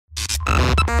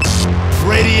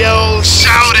radio.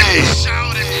 Shout it.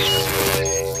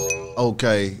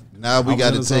 Okay, now we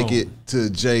got to take it to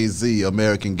Jay-Z,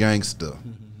 American Gangster.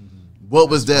 What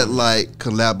was that like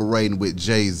collaborating with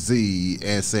Jay-Z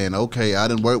and saying, okay, I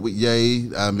done worked with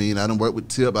Ye, I mean, I done worked with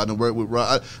Tip, I done worked with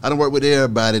Rob, I done worked with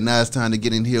everybody, now it's time to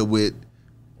get in here with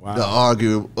the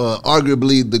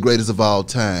arguably the greatest of all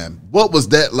time. What was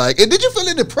that like? And did you feel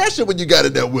any pressure when you got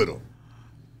in there with him?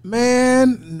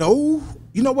 Man, no.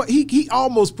 You know what? He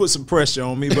almost put some pressure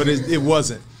on me, but it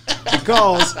wasn't.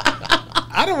 Because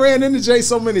I done ran into Jay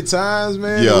so many times,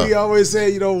 man. Yeah. He always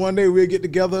said, you know, one day we'll get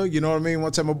together. You know what I mean?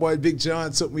 One time my boy Big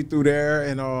John took me through there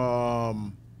and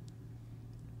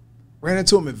ran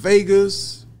into him in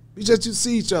Vegas. We just used to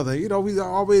see each other. You know, we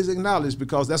always acknowledged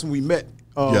because that's when we met.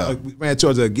 We ran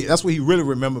towards that's what he really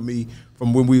remembered me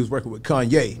from when we was working with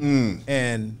Kanye.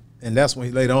 And that's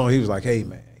when later on he was like, hey,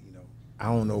 man, you know, I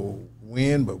don't know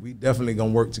when, but we definitely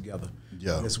going to work together.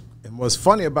 Yeah. And what's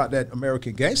funny about that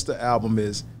American Gangster album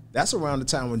is that's around the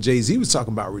time when Jay-Z was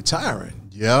talking about retiring.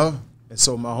 Yeah. And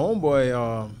so my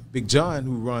homeboy, Big John,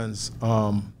 who runs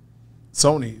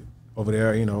Sony over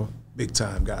there, you know, big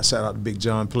time guy. Shout out to Big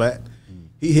John Platt.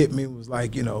 He hit me and was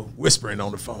like, you know, whispering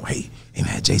on the phone, hey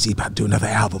man, Jay-Z about to do another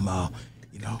album,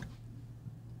 you know.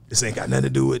 This ain't got nothing to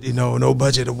do with, you know, no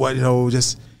budget or what, you know,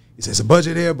 just, he says, a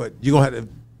budget there, but you're going to have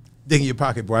to dig in your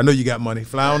pocket, bro. I know you got money.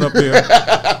 Fly on up here,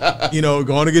 you know,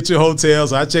 going to get your hotel.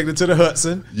 So I checked into the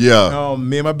Hudson. Yeah.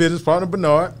 Me and my business partner,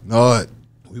 Bernard.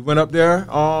 We went up there,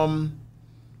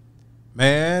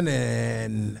 man,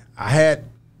 and I had,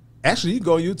 actually, you can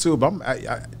go on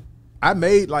YouTube. I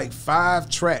made like 5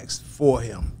 tracks for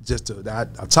him, just a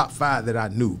top 5 that I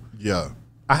knew. Yeah.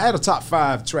 I had a top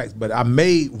 5 tracks, but I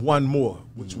made one more,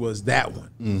 which was that one.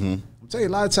 I'm telling you,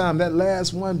 a lot of time that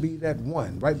last one be that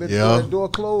one, right before that door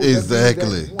closed.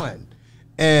 Exactly. That one.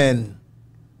 And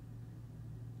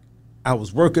I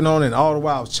was working on it, and all the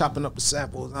while I was chopping up the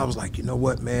samples, and I was like, you know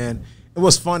what, man? It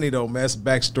was funny though, man. It's a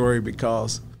backstory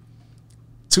because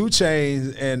 2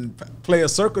 Chainz and Player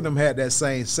Circle them had that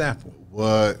same sample.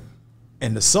 What?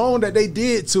 And the song that they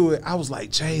did to it, I was like,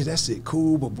 Chainz, that shit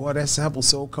cool, but boy, that sample's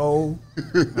so cold.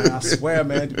 Man, I swear,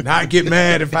 man, do not get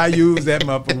mad if I use that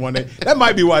motherfucker one day. That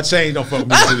might be why Chainz don't fuck with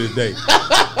me to this day.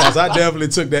 Because I definitely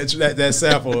took that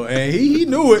sample, and he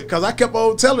knew it because I kept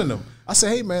on telling him. I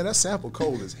said, hey, man, that sample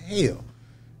cold as hell.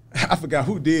 I forgot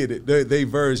who did it, their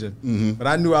version. But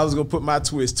I knew I was going to put my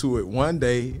twist to it one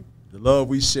day, The Love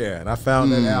We Share. And I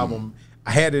found that album.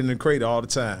 I had it in the crate all the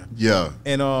time. Yeah.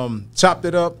 And chopped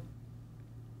it up.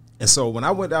 And so when I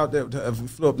went out there,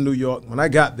 flew up to New York, when I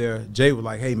got there, Jay was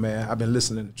like, hey, man, I've been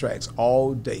listening to tracks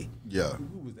all day. Yeah.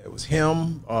 Who was that? It was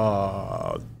him,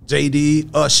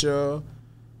 JD, Usher,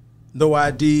 No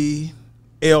ID,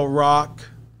 L Rock,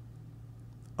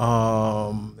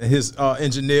 and his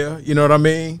engineer, you know what I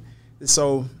mean? And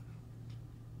so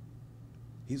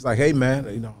he's like, hey, man,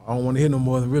 you know, I don't want to hear no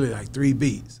more than really like 3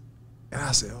 beats. And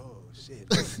I said, oh, shit.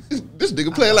 This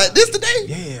nigga playing like this today?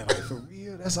 Yeah, like for real.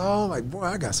 That's all. Like, boy,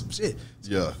 I got some shit.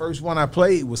 So the first one I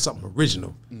played was something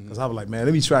original. Because I was like, man,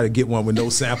 let me try to get one with no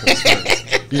samples.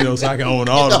 You know, so I can own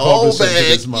all the publishing to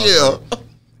this motherfucker.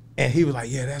 And he was like,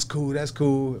 yeah, that's cool, that's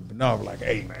cool. But no, I was like,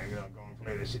 hey, man, you know, go and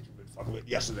play that shit you been fucking with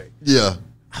yesterday. Yeah.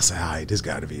 I said, all right, this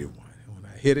got to be the one. And when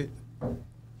I hit it,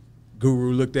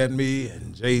 Guru looked at me,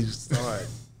 and Jay started.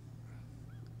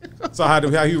 Saw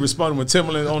how he responded when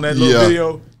Timberland on that little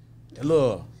video. And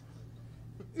look,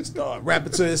 he started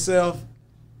rapping to himself.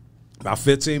 About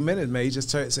 15 minutes, man, he just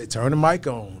turn the mic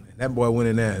on. And that boy went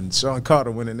in there, and Sean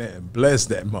Carter went in there and blessed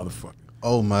that motherfucker.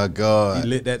 Oh, my God. He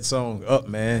lit that song up,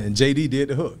 man, and JD did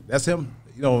the hook. That's him,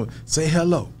 you know, say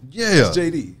hello. Yeah. That's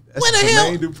JD. That's where the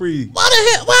hell? Dupree.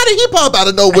 Why did he pop out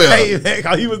of nowhere? Hey,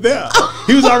 cause he was there.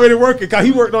 He was already working, because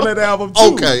he worked on that album,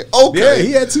 too. Okay. Yeah,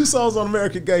 he had 2 songs on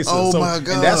American Gangster. Oh, my God.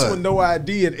 And that's when No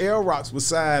ID and L Rocks was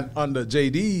signed under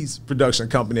JD's production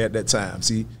company at that time.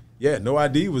 See? Yeah, No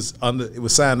ID was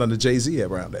signed under Jay-Z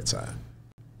around that time.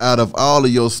 Out of all of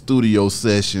your studio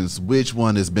sessions, which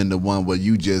one has been the one where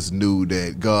you just knew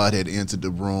that God had entered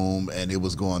the room and it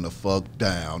was going to fuck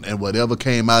down, and whatever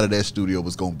came out of that studio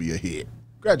was going to be a hit?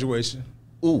 Graduation.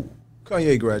 Ooh.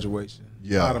 Kanye Graduation.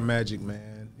 Yeah. A lot of magic,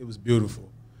 man. It was beautiful.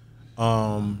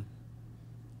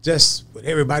 Just with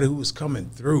everybody who was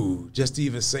coming through, just to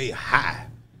even say hi.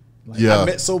 Like, I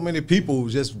met so many people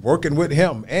just working with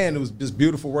him, and it was just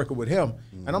beautiful working with him.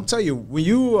 And I'm telling you, when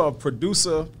you are a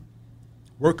producer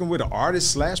working with an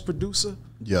artist / producer,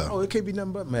 it can't be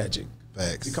nothing but magic.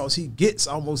 Facts. Because he gets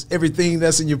almost everything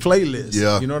that's in your playlist.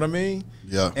 Yeah. You know what I mean?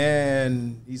 Yeah.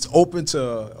 And he's open to,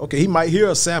 okay, he might hear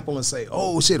a sample and say,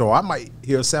 oh, shit, or I might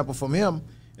hear a sample from him,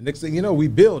 and next thing you know, we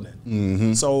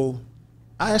building. So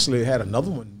I actually had another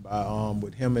one by,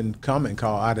 with him and Common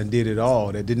called "I Done Did It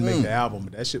All" that didn't make the album,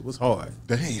 but that shit was hard.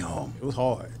 Damn. It was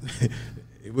hard.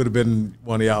 It would have been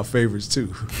one of y'all favorites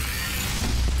too.